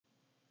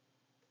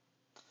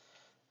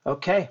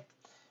Okay,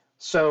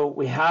 so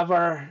we have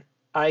our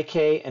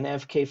IK and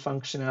FK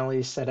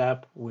functionality set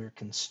up. We're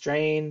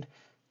constrained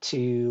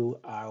to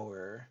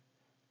our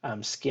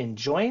skin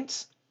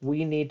joints.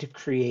 We need to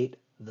create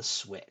the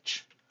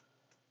switch.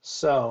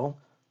 So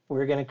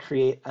we're going to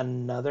create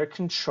another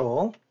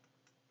control,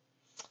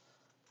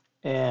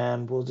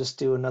 and we'll just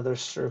do another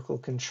circle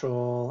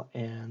control,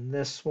 and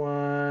this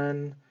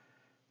one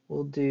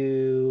we'll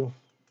go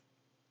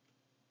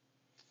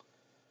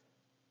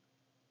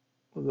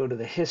to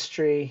the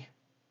history.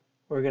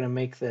 We're going to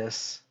make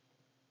this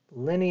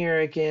linear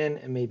again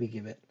and maybe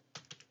give it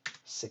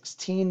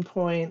 16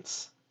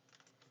 points.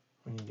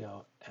 We can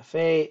go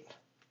F8,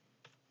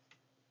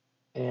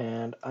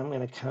 and I'm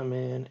going to come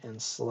in and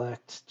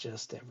select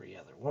just every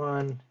other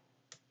one.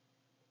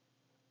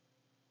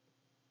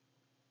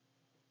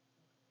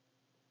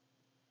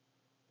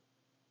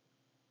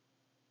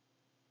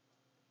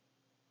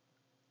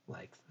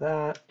 Like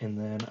that, and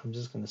then I'm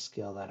just going to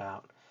scale that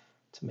out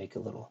to make a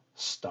little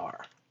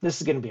star.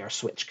 This is going to be our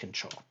switch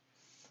control.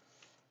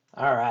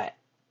 All right,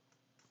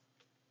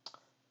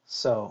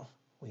 so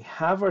we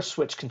have our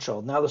switch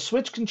control. Now the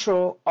switch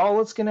control,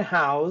 all it's going to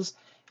house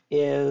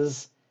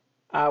is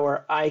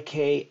our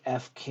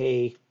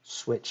IK-FK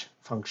switch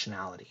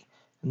functionality,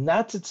 and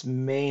that's its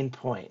main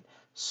point.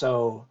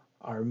 So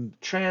our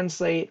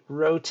translate,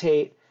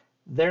 rotate,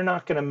 they're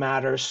not going to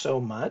matter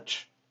so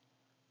much.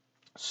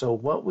 So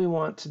what we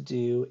want to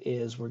do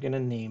is we're going to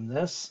name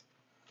this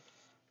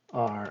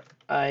our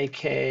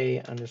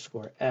IK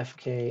underscore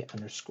FK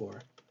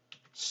underscore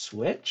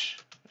switch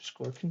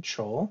underscore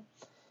control.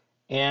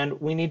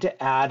 And we need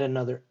to add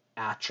another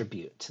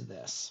attribute to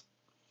this.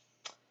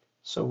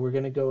 So we're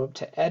going to go up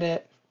to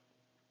edit,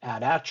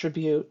 add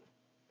attribute.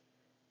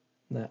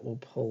 That will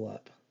pull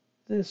up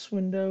this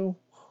window.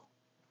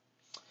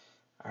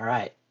 All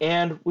right.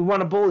 And we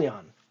want a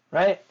boolean,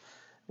 right?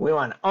 We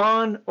want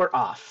on or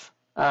off.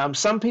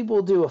 Some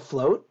people do a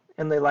float,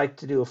 and they like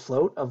to do a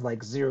float of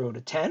like 0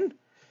 to 10.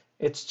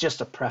 It's just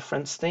a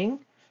preference thing.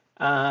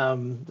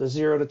 The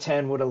 0 to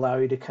 10 would allow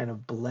you to kind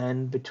of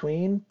blend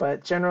between,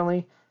 but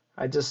generally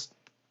I just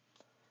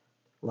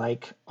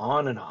like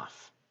on and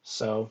off.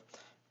 So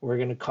we're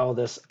going to call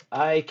this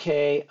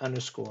IK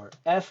underscore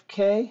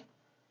FK,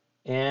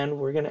 and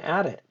we're going to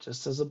add it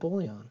just as a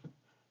boolean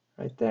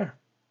right there.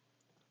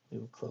 We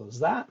will close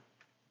that.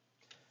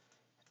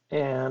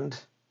 And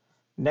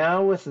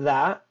now with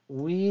that,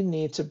 we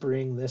need to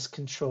bring this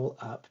control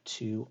up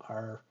to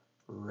our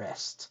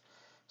wrist.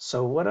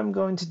 So what I'm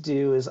going to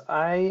do is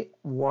I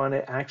want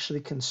it actually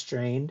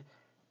constrained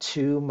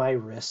to my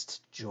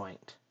wrist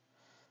joint.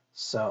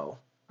 So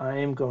I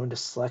am going to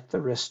select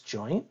the wrist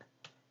joint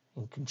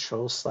and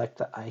control select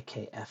the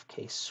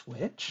IK-FK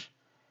switch.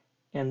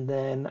 And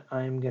then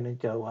I'm going to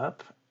go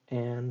up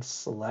and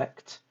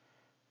select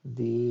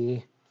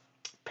the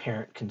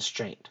parent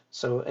constraint.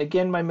 So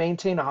again, my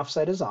maintain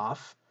offset is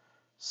off.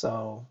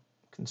 So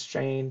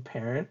constrain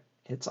parent,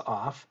 it's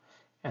off,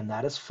 and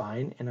that is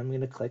fine. And I'm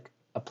going to click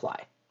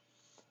apply.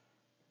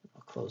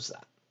 I'll close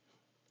that.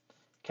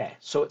 Okay,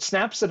 so it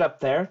snaps it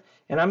up there,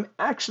 and I'm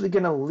actually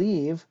going to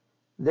leave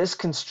this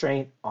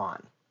constraint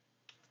on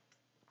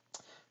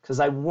because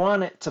I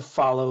want it to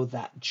follow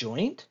that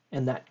joint,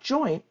 and that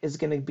joint is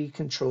going to be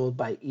controlled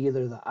by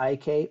either the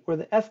IK or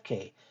the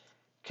FK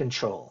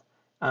control.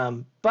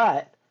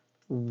 But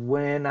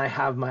when I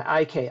have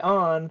my IK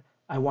on,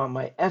 I want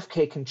my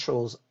FK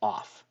controls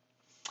off.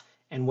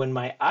 And when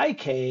my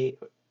IK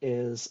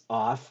is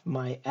off,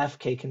 my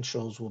FK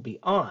controls will be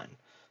on.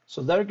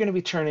 So they're going to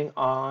be turning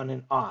on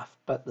and off.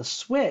 But the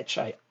switch,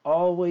 I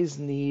always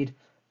need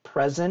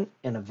present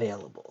and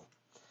available.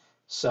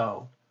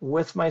 So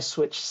with my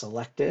switch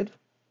selected,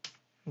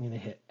 I'm going to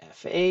hit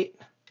F8.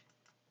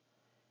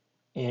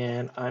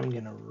 And I'm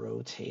going to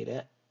rotate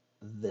it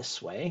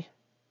this way,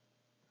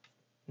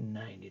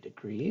 90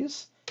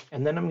 degrees.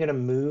 And then I'm going to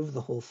move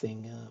the whole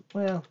thing up.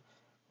 Well,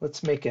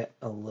 let's make it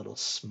a little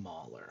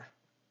smaller.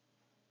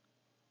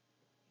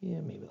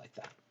 Yeah, maybe like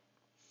that.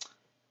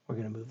 We're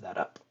going to move that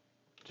up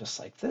just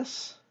like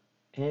this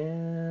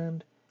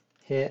and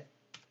hit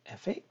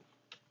F8.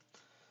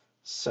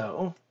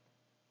 So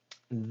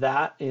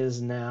that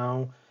is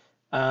now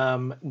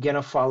going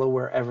to follow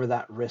wherever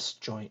that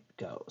wrist joint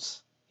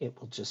goes. It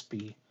will just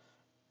be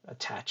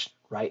attached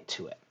right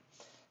to it.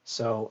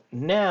 So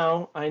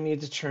now I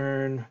need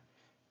to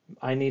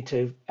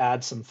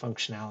add some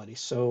functionality.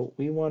 So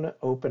we want to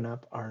open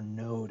up our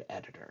node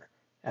editor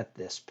at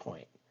this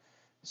point.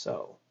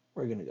 So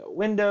we're going to go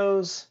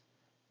Windows,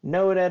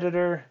 Node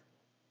Editor,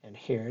 and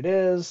here it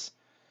is.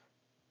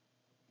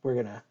 We're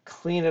going to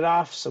clean it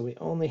off so we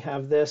only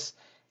have this.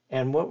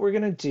 And what we're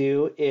going to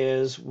do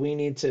is we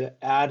need to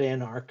add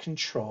in our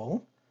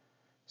control.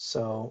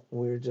 So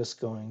we're just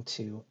going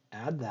to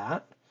add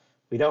that.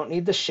 We don't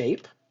need the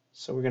shape,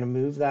 so we're going to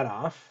move that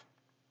off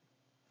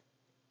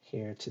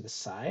here to the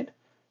side.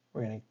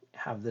 We're going to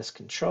have this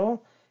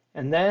control.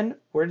 And then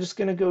we're just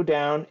going to go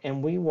down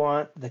and we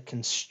want the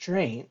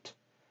constraint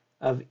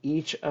of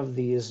each of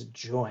these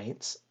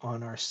joints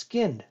on our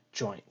skinned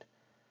joint.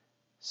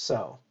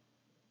 So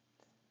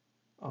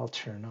I'll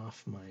turn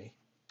off my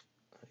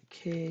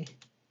IK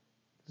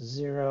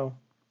 0.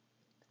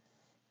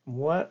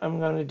 What I'm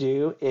going to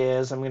do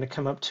is I'm going to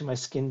come up to my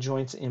skin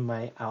joints in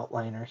my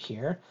outliner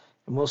here,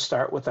 and we'll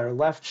start with our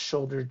left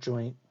shoulder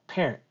joint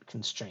parent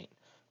constraint.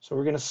 So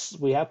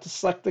we have to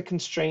select the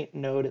constraint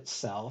node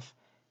itself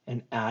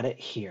and add it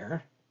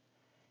here.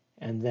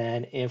 And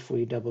then if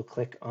we double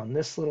click on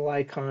this little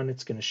icon,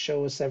 it's going to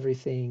show us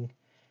everything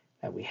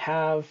that we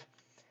have.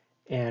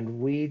 And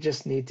we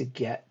just need to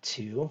get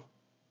to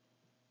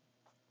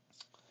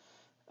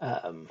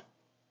zoom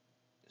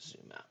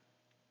out,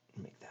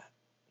 make that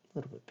a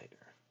little bit bigger.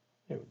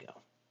 There we go.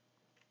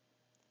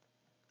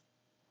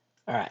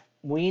 All right,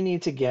 we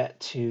need to get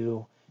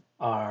to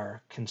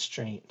our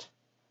constraint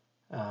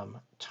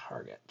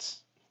targets.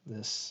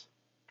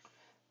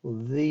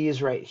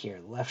 These right here,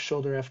 left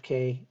shoulder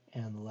FK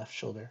and the left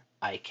shoulder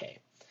IK.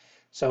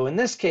 So in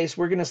this case,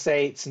 we're going to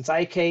say, since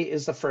IK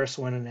is the first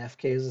one and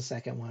FK is the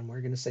second one,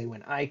 we're going to say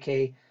when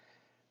the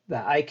IK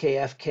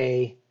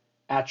FK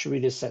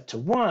attribute is set to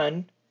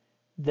 1,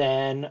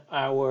 then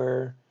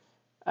our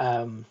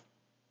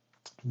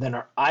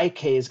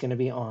IK is going to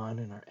be on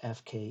and our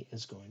FK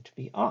is going to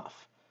be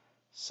off.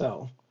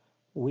 So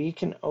we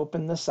can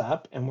open this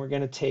up and we're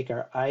going to take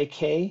our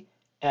IK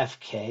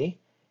FK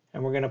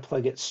and we're going to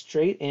plug it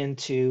straight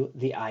into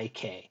the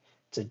IK.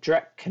 It's a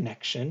direct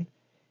connection,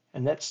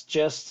 and that's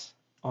just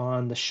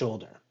on the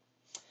shoulder.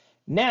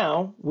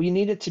 Now we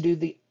need it to do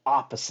the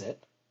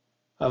opposite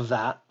of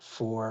that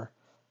for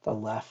the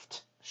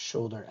left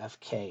shoulder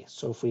FK.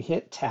 So if we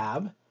hit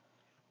tab,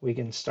 we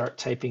can start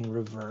typing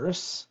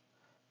reverse,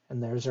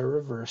 and there's our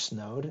reverse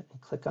node,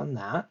 and click on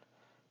that.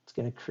 It's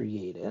going to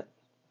create it.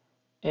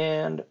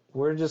 And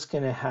we're just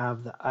going to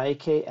have the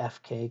IK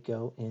FK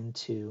go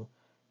into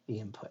the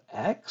input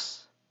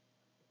X,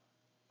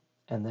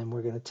 and then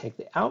we're going to take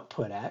the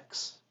output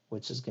X,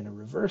 which is going to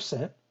reverse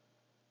it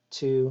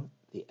to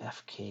the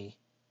FK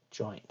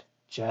joint,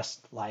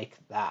 just like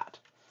that.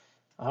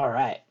 All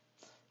right,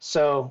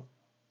 so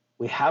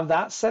we have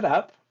that set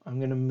up. I'm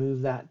going to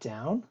move that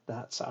down.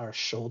 That's our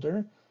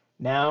shoulder.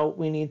 Now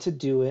we need to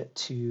do it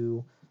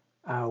to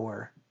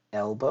our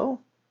elbow.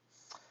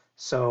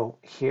 So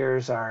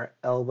here's our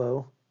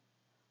elbow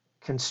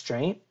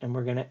constraint, and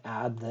we're going to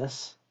add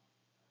this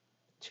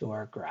to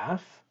our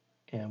graph,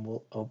 and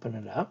we'll open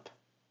it up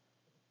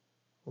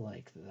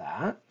like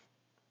that.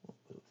 We'll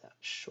move that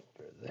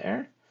shoulder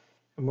there,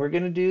 and we're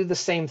going to do the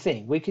same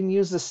thing. We can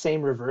use the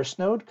same reverse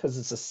node because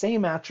it's the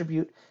same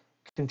attribute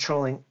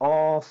controlling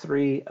all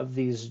 3 of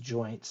these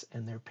joints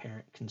and their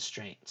parent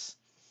constraints.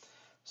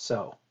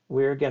 So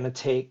we're going to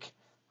take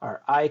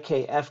our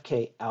IK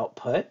FK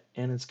output,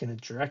 and it's going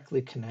to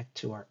directly connect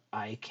to our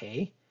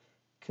IK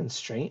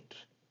constraint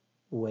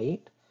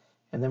weight.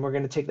 And then we're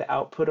going to take the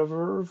output of a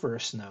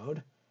reverse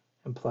node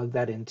and plug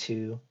that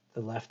into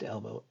the left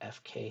elbow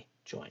FK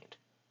joint,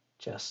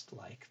 just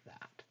like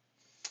that.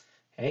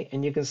 Okay,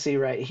 and you can see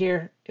right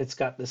here, it's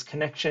got this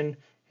connection.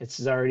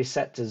 It's already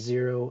set to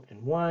 0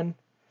 and 1,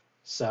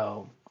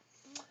 so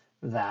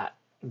that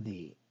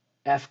the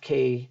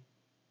FK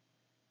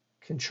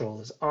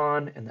control is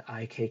on and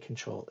the IK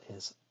control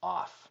is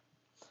off.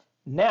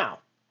 Now,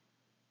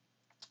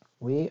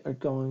 we are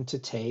going to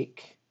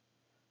take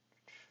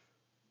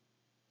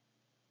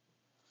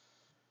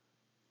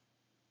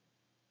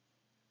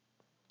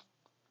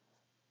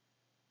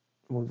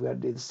we've got to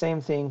do the same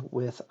thing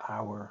with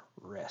our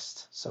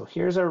wrist. So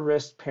here's our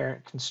wrist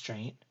parent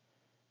constraint.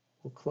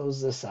 We'll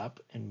close this up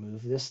and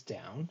move this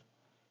down,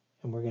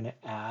 and we're going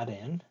to add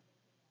in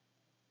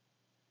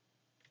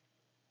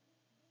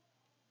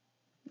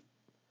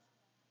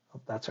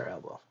that's our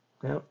elbow.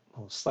 Now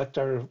we'll select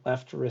our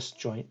left wrist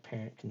joint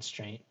parent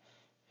constraint,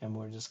 and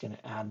we're just going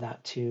to add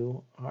that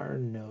to our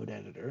node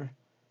editor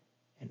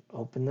and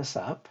open this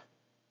up.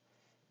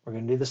 We're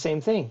going to do the same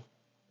thing.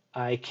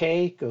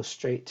 IK goes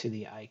straight to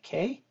the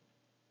IK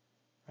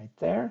right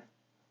there,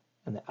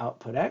 and the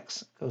output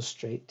X goes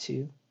straight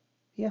to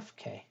the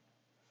FK.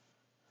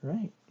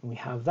 Right, we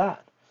have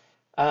that.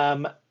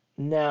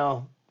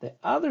 Now, the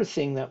other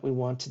thing that we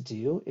want to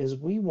do is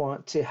we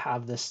want to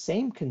have the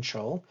same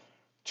control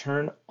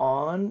turn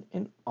on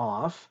and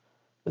off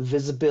the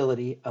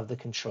visibility of the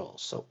control.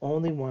 So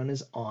only one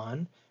is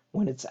on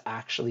when it's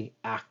actually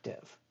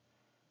active.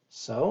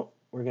 So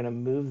we're going to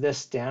move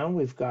this down.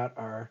 We've got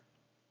our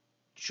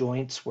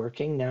joints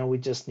working. Now we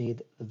just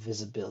need the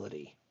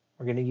visibility.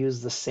 We're going to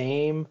use the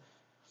same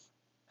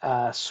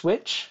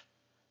switch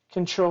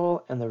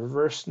control and the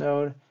reverse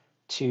node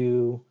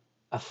to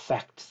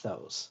affect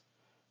those.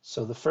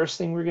 So the first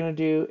thing we're going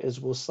to do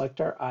is we'll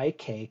select our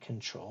IK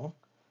control,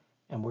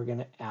 and we're going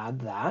to add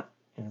that,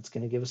 and it's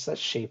going to give us that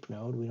shape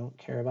node. We don't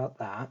care about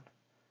that.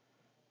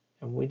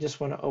 And we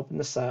just want to open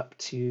this up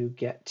to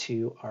get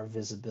to our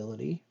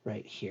visibility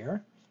right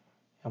here.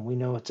 And we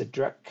know it's a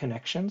direct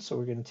connection, so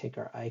we're going to take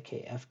our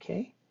IK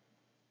FK,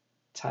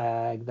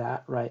 tag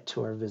that right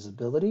to our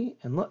visibility,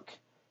 and look,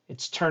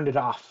 it's turned it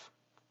off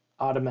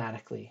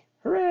automatically.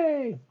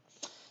 Hooray!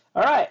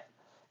 All right,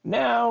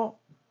 now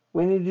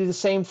we need to do the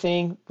same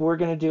thing. We're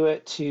going to do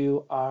it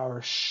to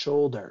our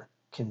shoulder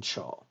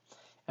control.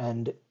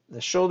 And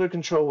the shoulder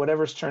control,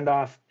 whatever's turned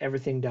off,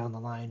 everything down the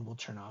line will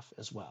turn off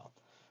as well.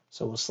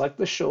 So we'll select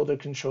the shoulder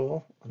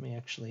control. Let me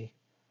actually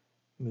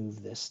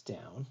move this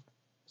down.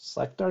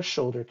 Select our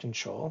shoulder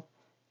control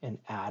and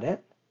add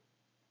it.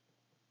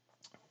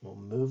 We'll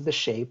move the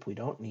shape. We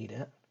don't need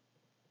it.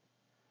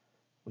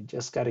 We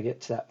just got to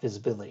get to that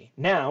visibility.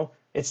 Now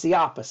it's the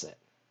opposite.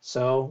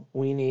 So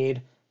we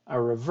need a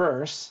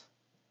reverse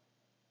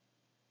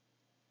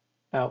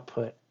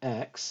output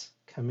X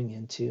coming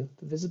into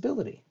the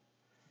visibility.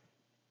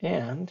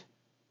 And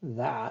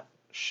that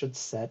should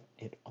set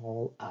it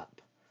all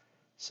up.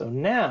 So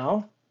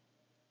now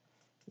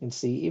you can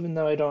see, even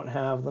though I don't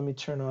have, let me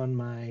turn on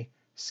my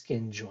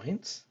skin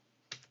joints.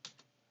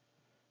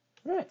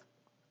 All right.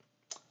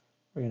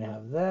 We're going to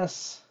have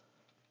this.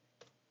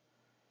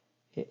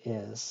 It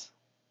is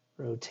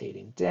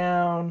rotating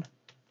down.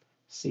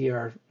 See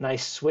our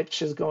nice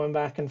switches going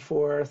back and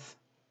forth.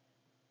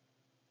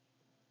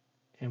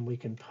 And we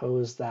can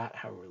pose that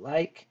how we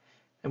like.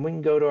 And we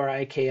can go to our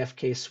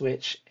IKFK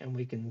switch and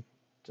we can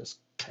just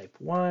type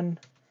 1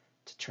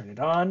 to turn it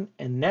on.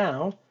 And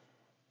now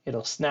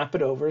it'll snap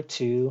it over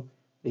to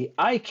the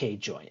IK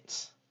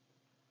joints.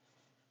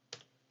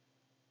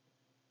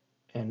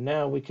 And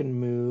now we can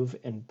move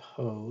and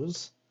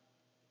pose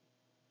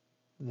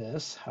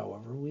this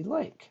however we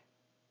like.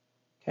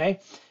 Okay,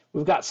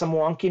 we've got some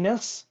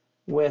wonkiness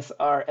with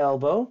our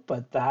elbow,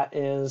 but that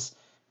is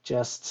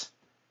just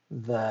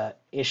the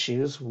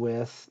issues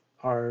with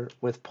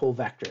pull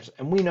vectors,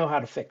 and we know how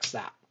to fix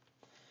that.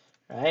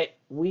 Right?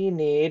 We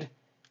need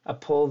a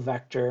pull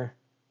vector.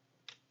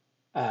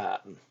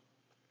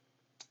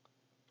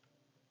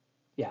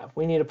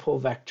 We need a pull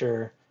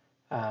vector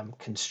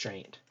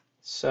constraint.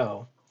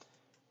 So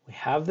we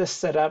have this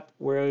set up.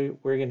 We're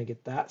going to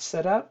get that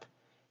set up,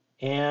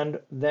 and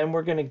then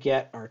we're going to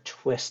get our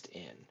twist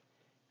in.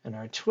 And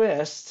our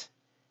twist,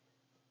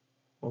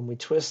 when we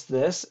twist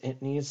this,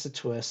 it needs to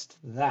twist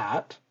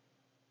that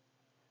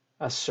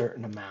a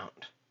certain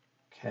amount.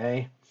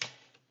 Okay?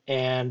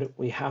 And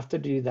we have to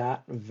do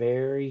that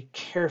very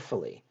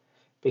carefully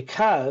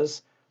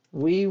because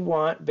we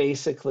want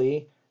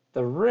basically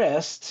the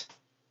wrist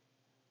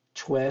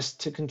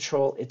twist to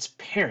control its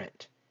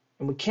parent.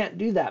 And we can't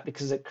do that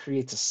because it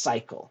creates a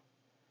cycle,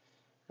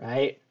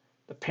 right?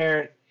 The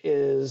parent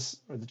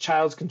or the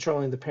child's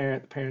controlling the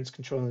parent's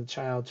controlling the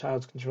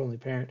child's controlling the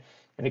parent,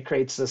 and it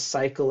creates this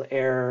cycle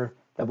error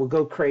that will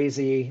go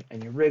crazy,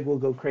 and your rig will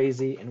go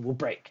crazy, and it will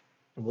break,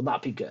 and will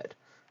not be good.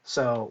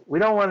 So we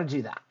don't want to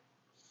do that.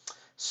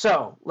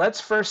 So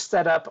let's first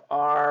set up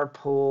our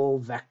pull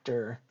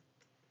vector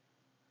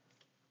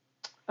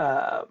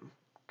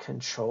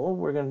control.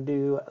 We're going to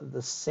do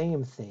the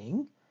same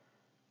thing.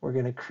 We're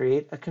going to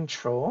create a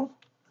control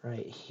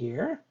right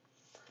here.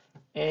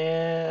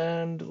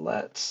 And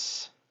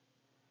let's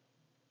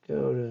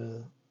go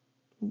to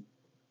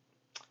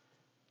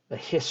the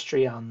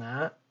history on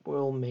that.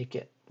 We'll make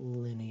it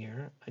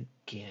linear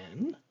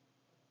again.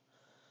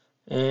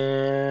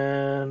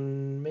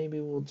 And maybe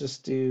we'll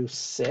just do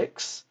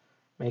 6.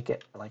 Make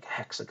it like a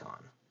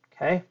hexagon.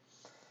 Okay.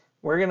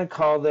 We're going to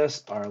call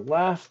this our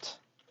left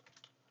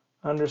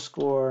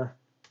underscore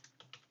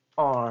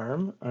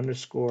arm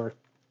underscore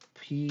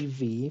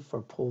PV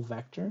for pull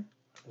vector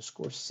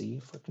underscore C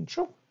for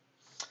control.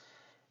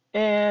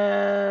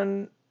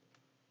 And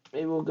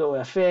maybe we'll go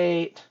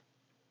F8,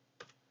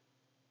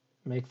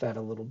 make that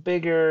a little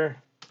bigger.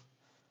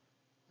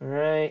 All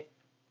right.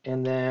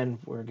 And then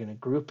we're going to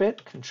group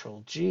it,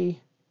 Control G,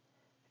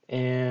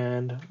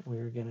 and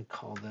we're going to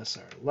call this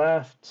our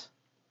left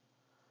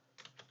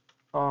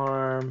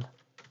arm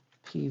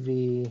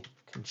PV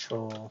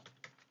control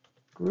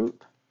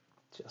group,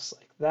 just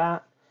like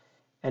that.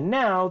 And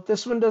now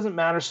this one doesn't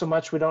matter so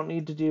much. We don't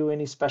need to do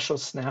any special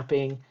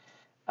snapping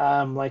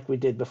like we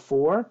did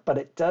before, but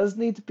it does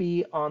need to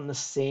be on the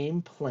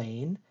same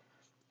plane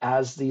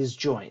as these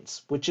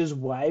joints, which is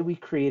why we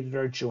created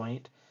our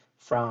joint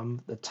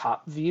from the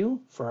top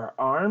view for our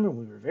arm, and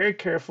we were very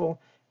careful.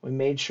 We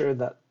made sure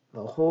that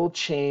the whole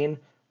chain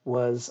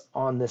was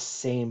on the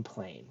same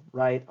plane,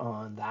 right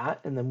on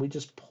that, and then we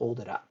just pulled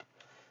it up.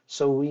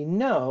 So we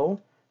know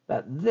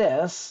that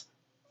this,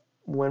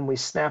 when we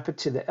snap it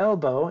to the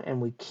elbow and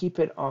we keep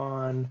it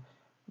on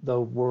the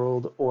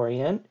world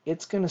orient,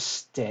 it's going to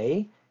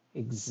stay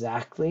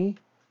exactly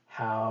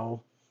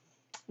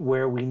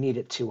where we need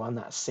it to on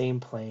that same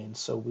plane,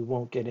 so we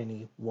won't get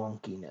any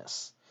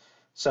wonkiness.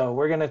 So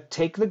we're going to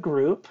take the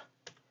group,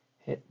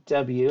 hit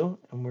W,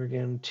 and we're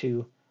going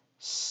to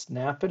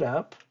snap it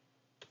up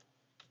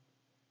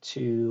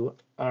to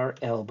our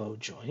elbow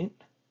joint.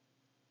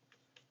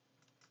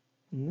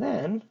 And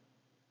then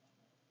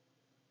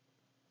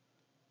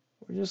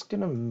we're just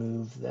going to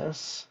move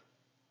this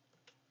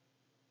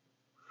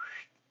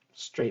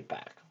straight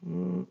back.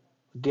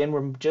 Again,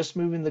 we're just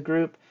moving the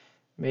group.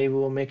 Maybe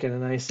we'll make it a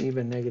nice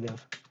even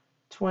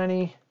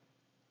 -20.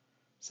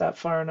 Is that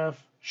far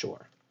enough?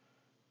 Sure.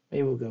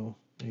 Maybe we'll go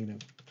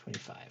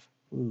 -25.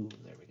 Ooh,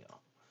 there we go.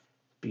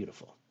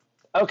 Beautiful.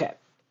 Okay,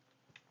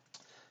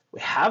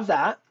 we have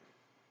that,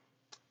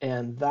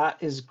 and that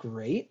is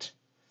great.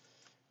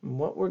 And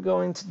what we're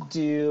going to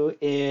do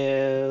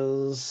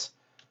is,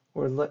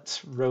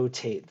 let's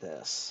rotate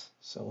this.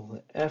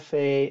 So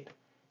F8,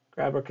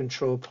 grab our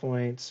control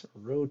points,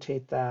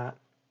 rotate that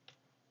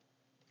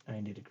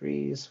 90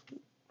 degrees,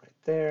 right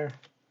there,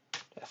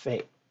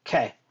 F8.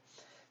 Okay,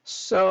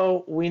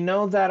 so we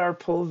know that our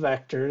pull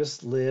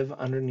vectors live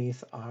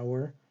underneath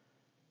our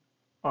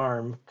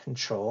arm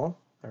control.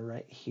 They're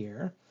right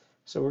here.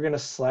 So we're going to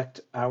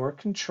select our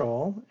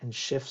control and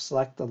shift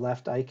select the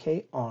left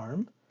IK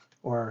arm,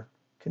 or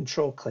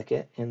control click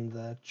it in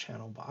the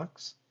channel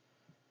box.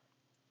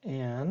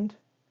 And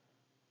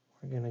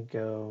we're going to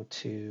go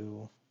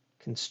to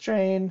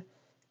constrain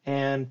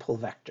and pull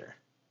vector.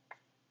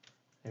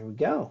 There we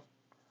go.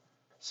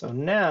 So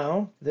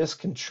now this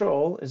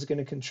control is going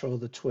to control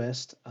the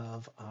twist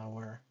of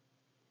our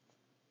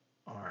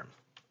arm.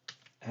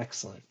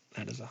 Excellent.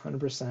 That is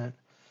 100%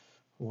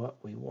 what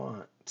we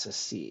want to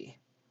see.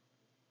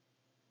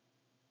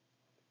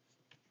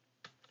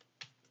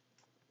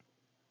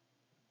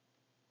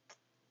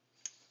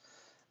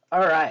 All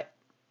right.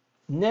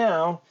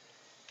 Now,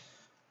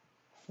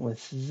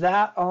 with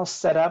that all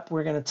set up,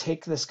 we're going to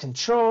take this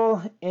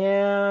control,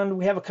 and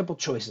we have a couple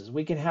choices.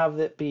 We can have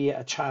it be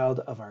a child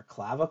of our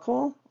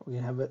clavicle. We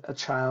can have it a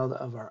child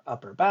of our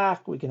upper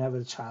back. We can have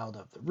it a child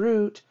of the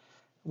root.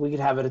 We could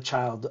have it a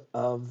child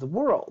of the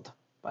world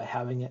by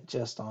having it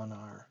just on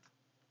our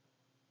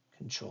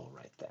control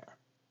right there,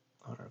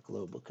 on our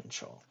global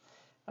control.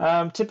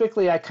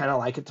 Typically, I kind of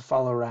like it to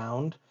follow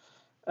around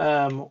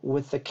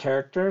with the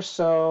character,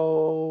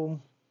 so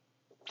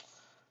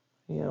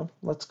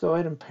let's go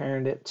ahead and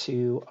parent it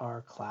to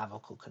our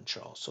clavicle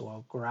control. So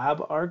I'll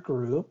grab our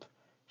group,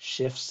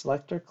 shift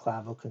select our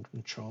clavicle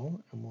control,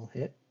 and we'll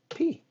hit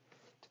P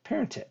to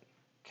parent it.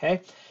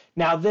 Okay.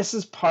 Now this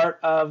is part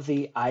of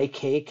the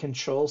IK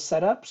control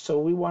setup, so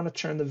we want to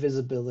turn the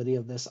visibility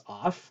of this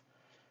off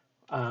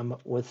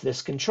with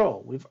this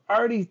control. We've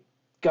already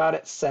got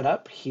it set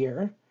up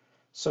here.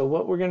 So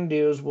what we're going to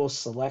do is we'll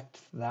select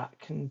that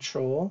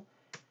control,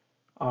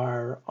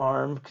 our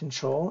arm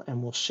control,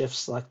 and we'll shift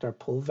select our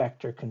pull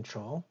vector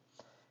control.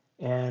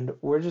 And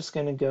we're just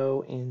going to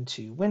go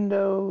into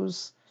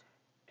Windows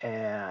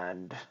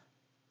and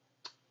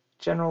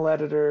General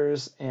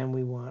Editors, and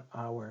we want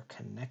our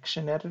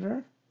connection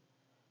editor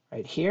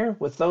right here.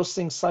 With those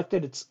things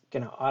selected, it's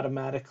going to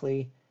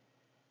automatically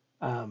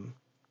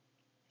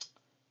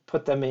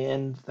put them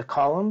in the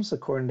columns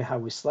according to how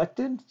we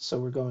selected. So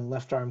we're going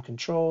left arm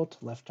control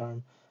to left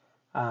arm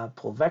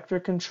pull vector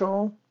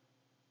control.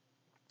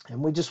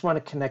 And we just want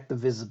to connect the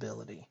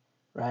visibility,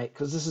 right?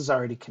 Because this is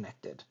already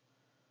connected.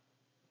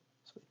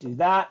 So we do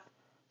that.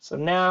 So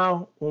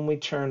now when we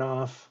turn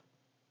off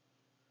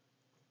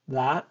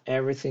that,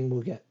 everything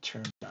will get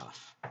turned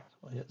off. So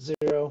we'll hit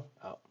 0.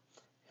 Oh,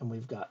 and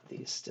we've got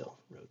these still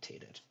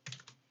rotated.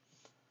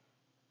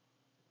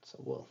 So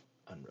we'll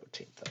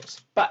unrotate those.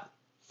 But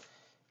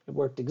it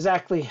worked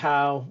exactly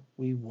how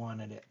we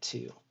wanted it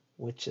to,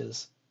 which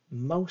is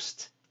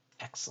most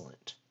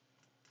excellent.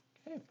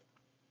 Okay.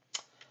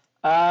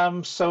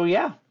 So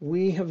yeah,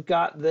 we have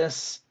got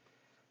this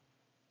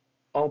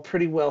all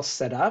pretty well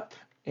set up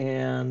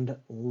and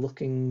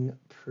looking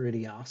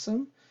pretty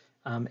awesome,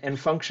 and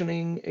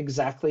functioning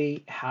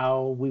exactly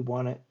how we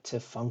want it to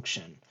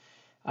function.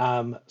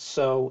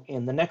 So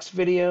in the next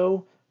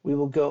video, we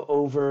will go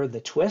over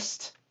the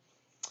twist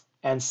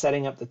and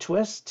setting up the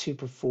twist to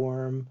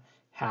perform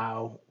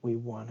how we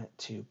want it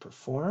to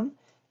perform.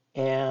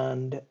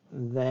 And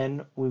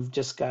then we've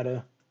just got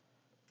to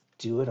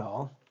do it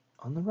all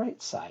on the right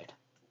side,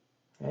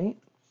 right?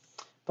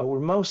 But we're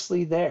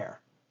mostly there.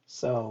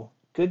 So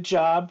good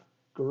job,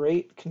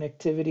 great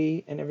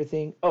connectivity and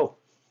everything. Oh,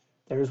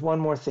 there's one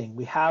more thing.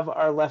 We have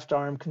our left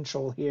arm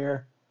control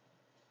here.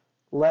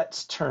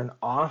 Let's turn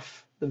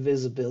off the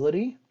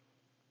visibility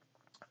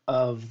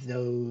of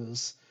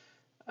those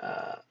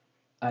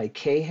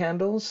IK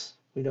handles.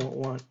 We don't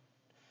want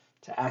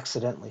to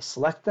accidentally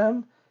select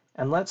them.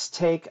 And let's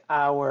take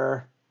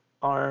our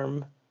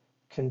arm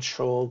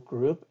control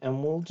group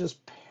and we'll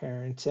just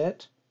parent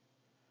it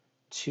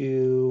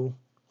to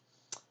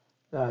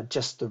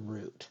just the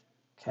root.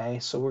 Okay,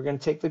 so we're going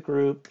to take the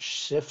group,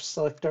 shift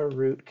select our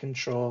root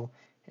control,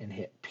 and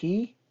hit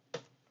P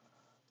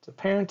to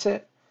parent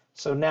it.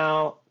 So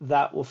now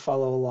that will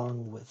follow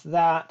along with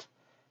that.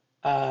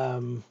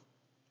 And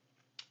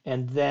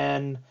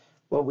then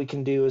what we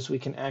can do is we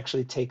can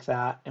actually take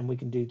that and we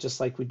can do just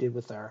like we did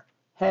with our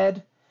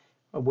head,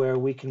 where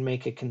we can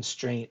make a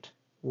constraint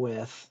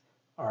with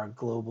our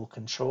global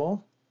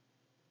control,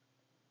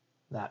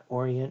 that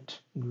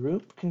orient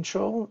group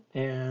control,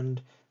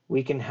 and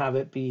we can have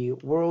it be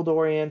world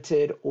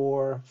oriented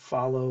or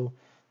follow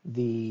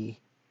the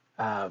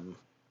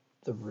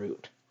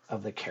root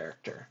of the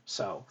character.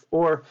 So,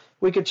 or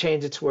we could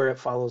change it to where it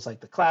follows like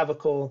the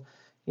clavicle,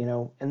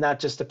 and that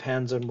just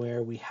depends on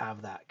where we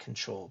have that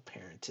control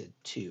parented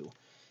to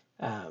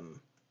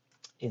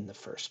in the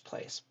first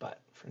place. But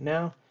for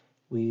now,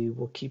 we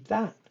will keep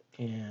that,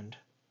 and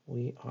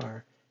we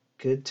are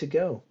good to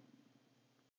go.